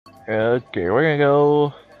Okay, we're gonna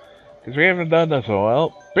go, because we haven't done this in a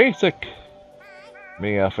while. Basic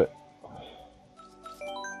me outfit.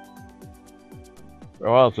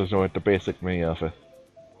 Or else is with the basic me outfit.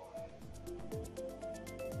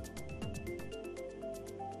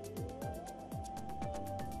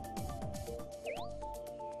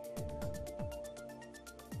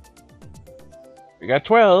 We got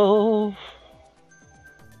 12!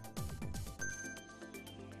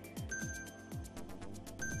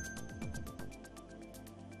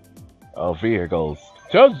 Oh, vehicles.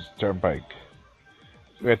 Just turnpike.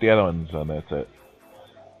 We got the other ones, and that's it.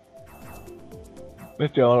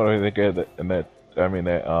 That's the only way they get it, and that, I mean,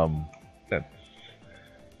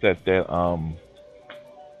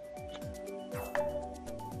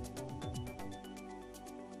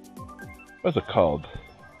 what's it called?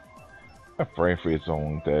 My brain freeze on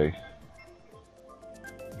one day.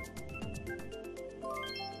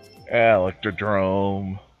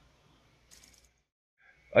 Electrodrome.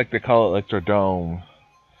 I like to call it Electrodome.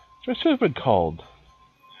 What should have been called?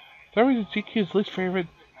 Is that really GQ's least favorite?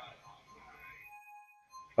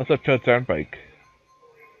 What's up to a turnpike?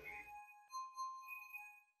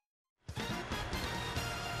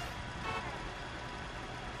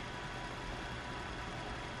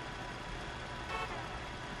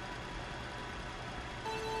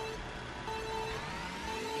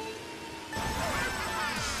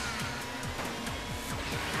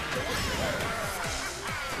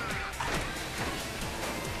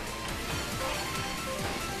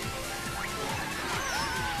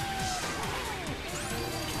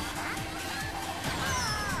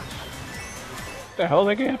 What the hell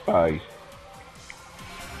did I get hit by?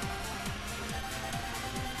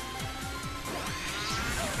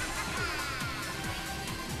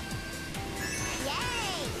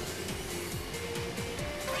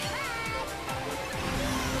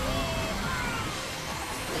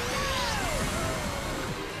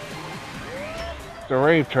 The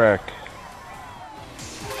rave track.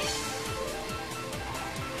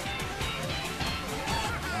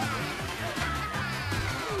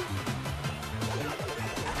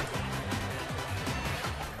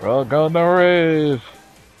 We're going to rave.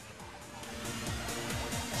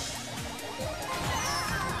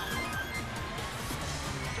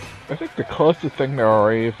 I think the closest thing to a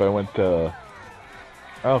rave I went to,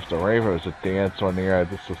 I don't know if the rave or was a dance one year. I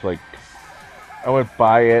just was like, I went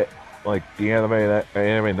by it, like the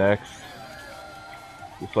anime next.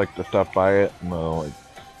 Just like to stop by it, and like.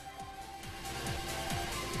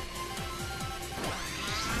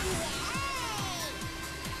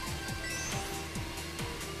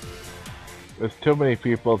 There's too many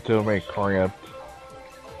people, too many cramped.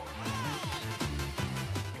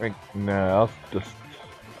 Like, no,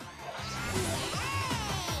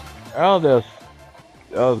 I'll just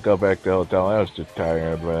go back to the hotel. I was just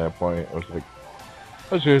tired by that point. It was like,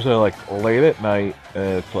 it was usually like late at night,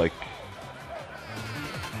 and it's like,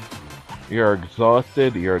 you're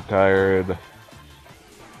exhausted, you're tired.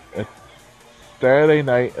 It's Saturday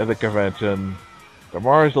night at the convention.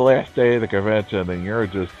 Tomorrow's the last day of the convention, and you're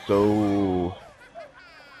just so.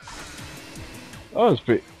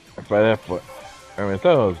 By that point, I mean,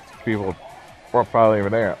 those people weren't probably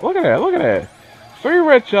even there. Look at that! Look at that! 3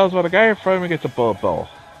 red shells, while the guy in front of me gets a bullet bill.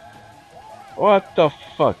 What the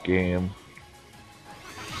fuck, game?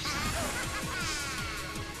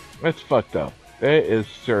 It's fucked up. It is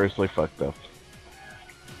seriously fucked up.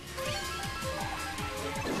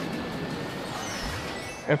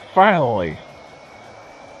 And finally,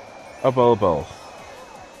 a bullet bill.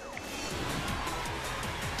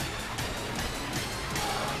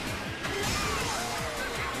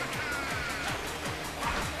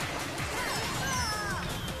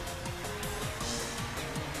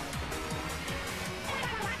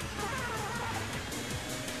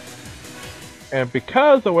 And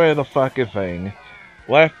because the way the fucking thing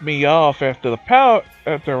left me off after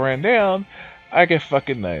after it ran down, I get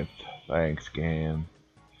fucking ninth. Thanks, game.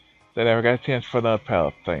 They never got a chance for the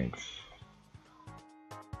pallet. Thanks.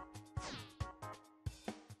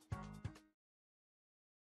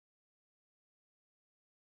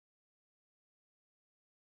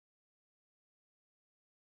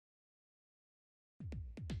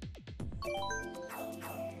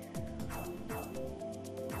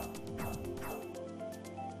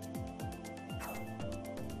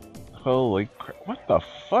 Holy crap. What the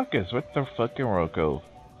fuck is with the fucking Roku?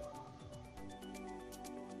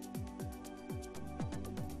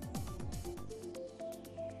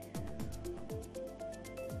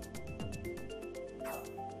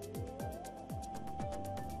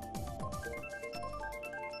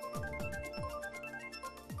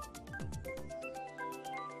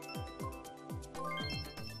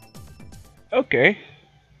 Okay.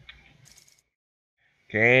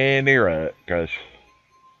 Candy Crush.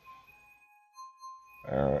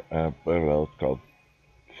 What else called?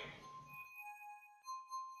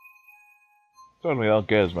 Certainly don't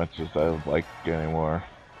get as much as I would like anymore.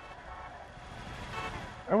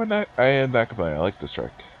 I am not complaining. I like this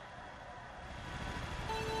track.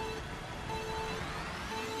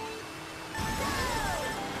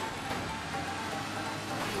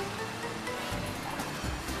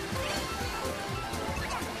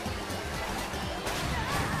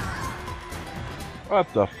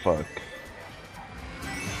 What the fuck?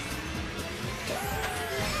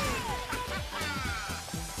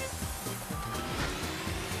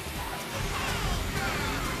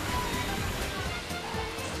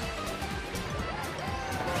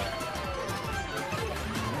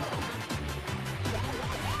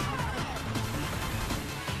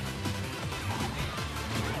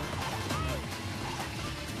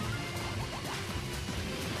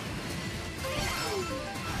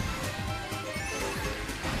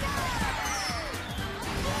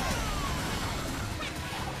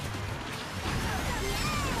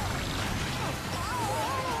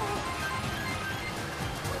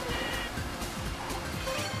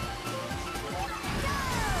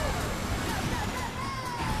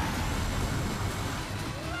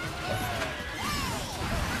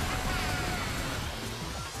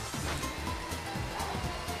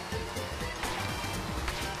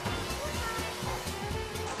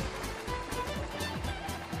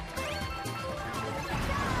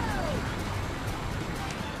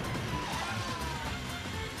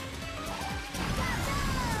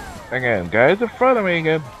 Again, guys in front of me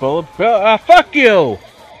get bullet bill. Fuck you!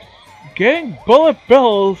 Getting bullet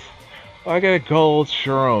bills. I got a gold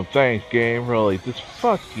shroom. Thanks, game. Really, just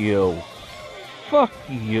fuck you. Fuck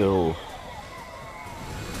you.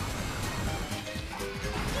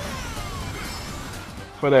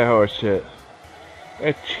 For that horse shit.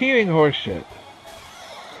 That cheating horse shit.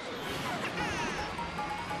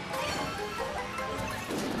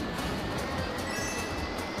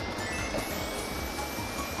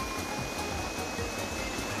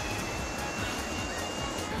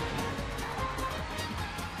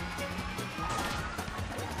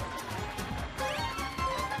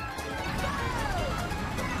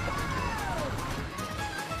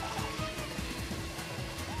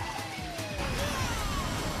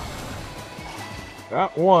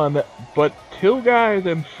 Not one, but two guys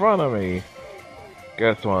in front of me.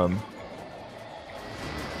 Guess one.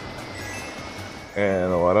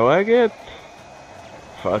 And what do I get?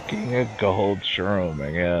 Fucking a gold shroom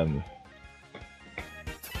again.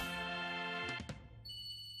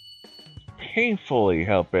 Painfully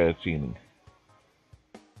how bad it's eating.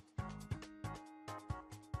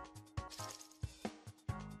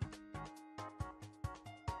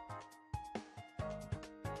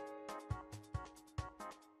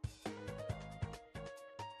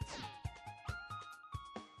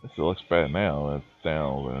 This looks bad now. It's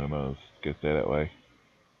down, but who knows? Get that way.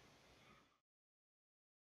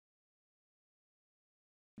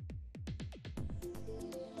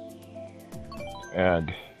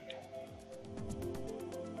 Ag.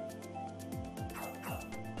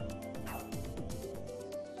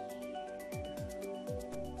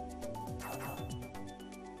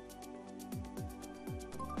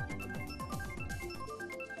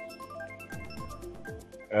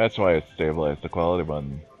 That's why it stabilized the quality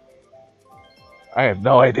button. I have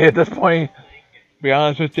no idea at this point, to be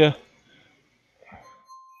honest with you.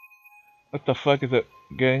 What the fuck is it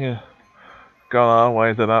getting going on? Why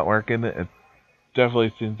is it not working? It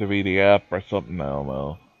definitely seems to be the app or something, I don't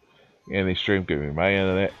know. Any stream could be my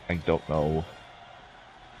internet, I don't know.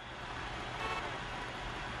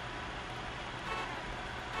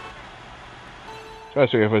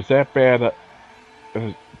 Especially if it's that bad, if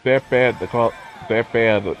it's that bad, that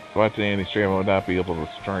bad, watching any stream I would not be able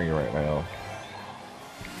to stream right now.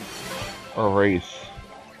 Or race.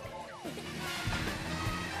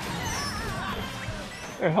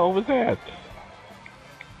 What the hell was that?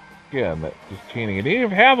 Again, that just tuning. It didn't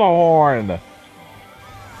even have a horn!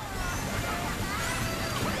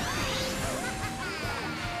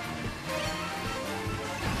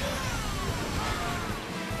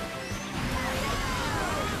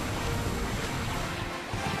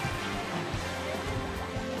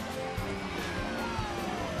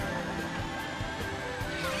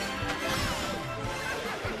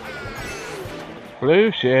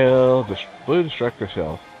 Blue shell, blue destructor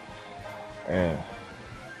shell. Yeah.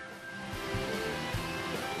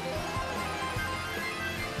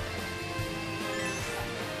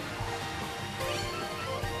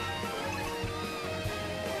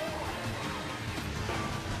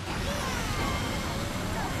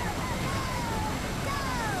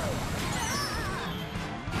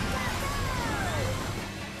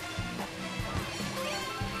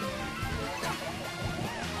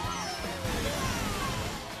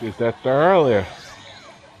 Used that there earlier.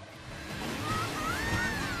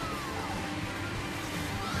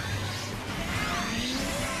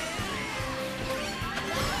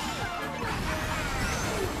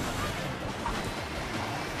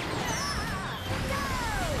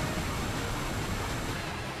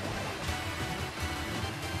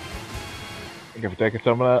 Thank you for taking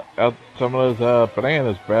some of those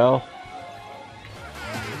bananas, Belle.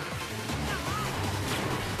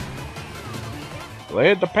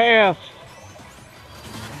 Laid the path.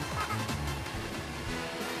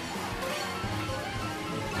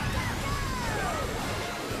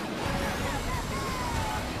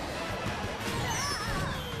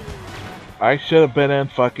 I should have been in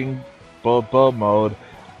fucking bull mode,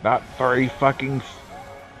 not fucking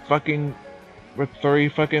with 3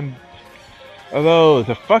 fucking of those.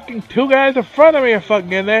 The fucking 2 guys in front of me are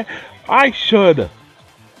fucking in there. I should.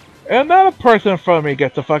 And another person in front of me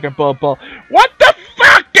gets a fucking bull. What the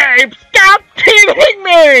fuck, Gabe? Stop teasing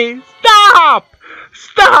me! Stop!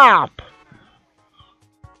 Stop!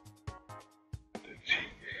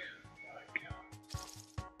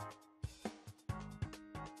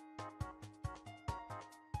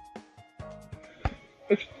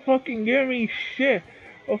 It's fucking giving me shit.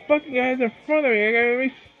 The fucking guys in front of me are giving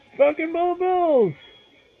me fucking bulls.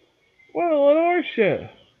 What a little horse shit.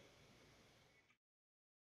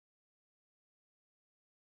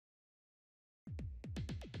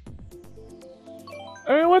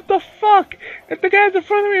 I mean, what the fuck? If the guys in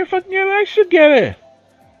front of me are fucking getting it, I should get it.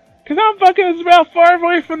 Cause I'm fucking about far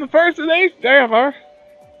away from the person they ever.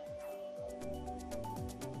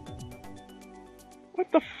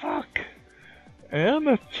 What the fuck? And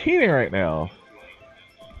I'm cheating right now.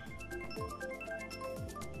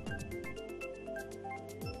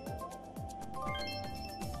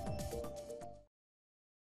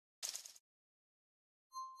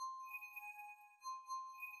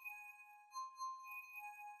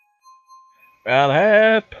 Well,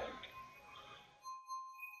 help.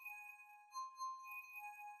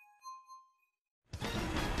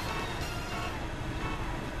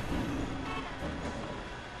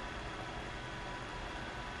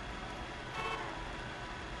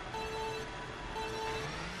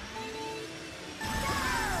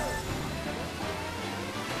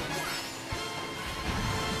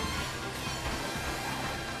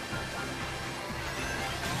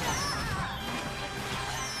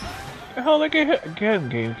 The hell, they get hit again,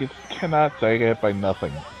 game. You cannot say get hit by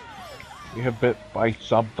nothing. You get bit by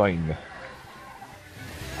something.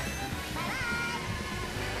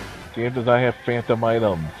 Game does not have phantom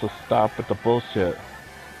items, so stop with the bullshit.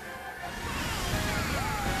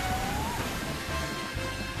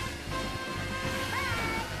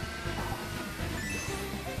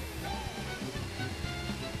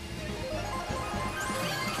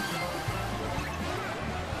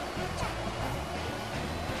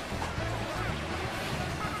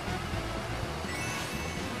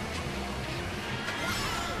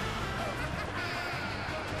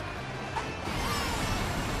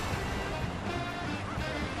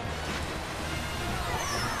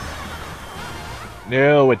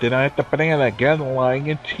 No, it did not hit the banana. Again, lying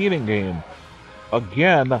and cheating game.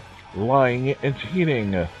 Again, lying and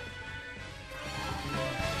cheating.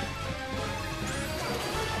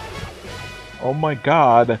 Oh my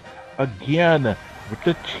god. Again, with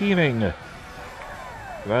the cheating.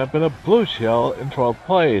 I've been a blue shell in 12th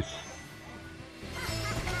place.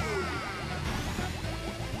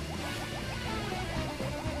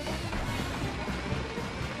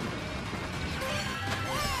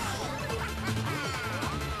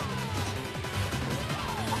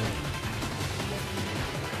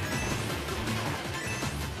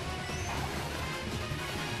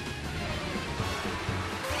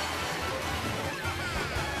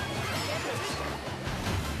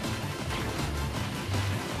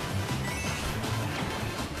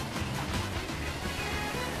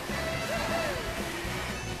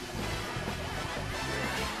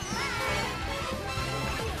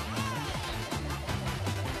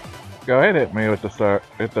 Go ahead, hit me with the star.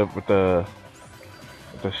 With the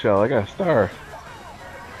shell. I got a star.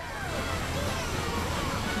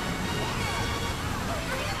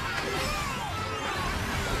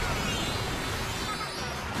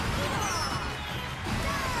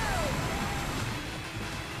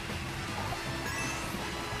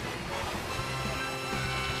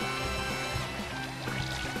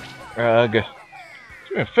 Ugh.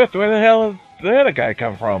 5th. Where the hell did the other guy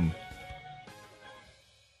come from?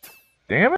 Damn it.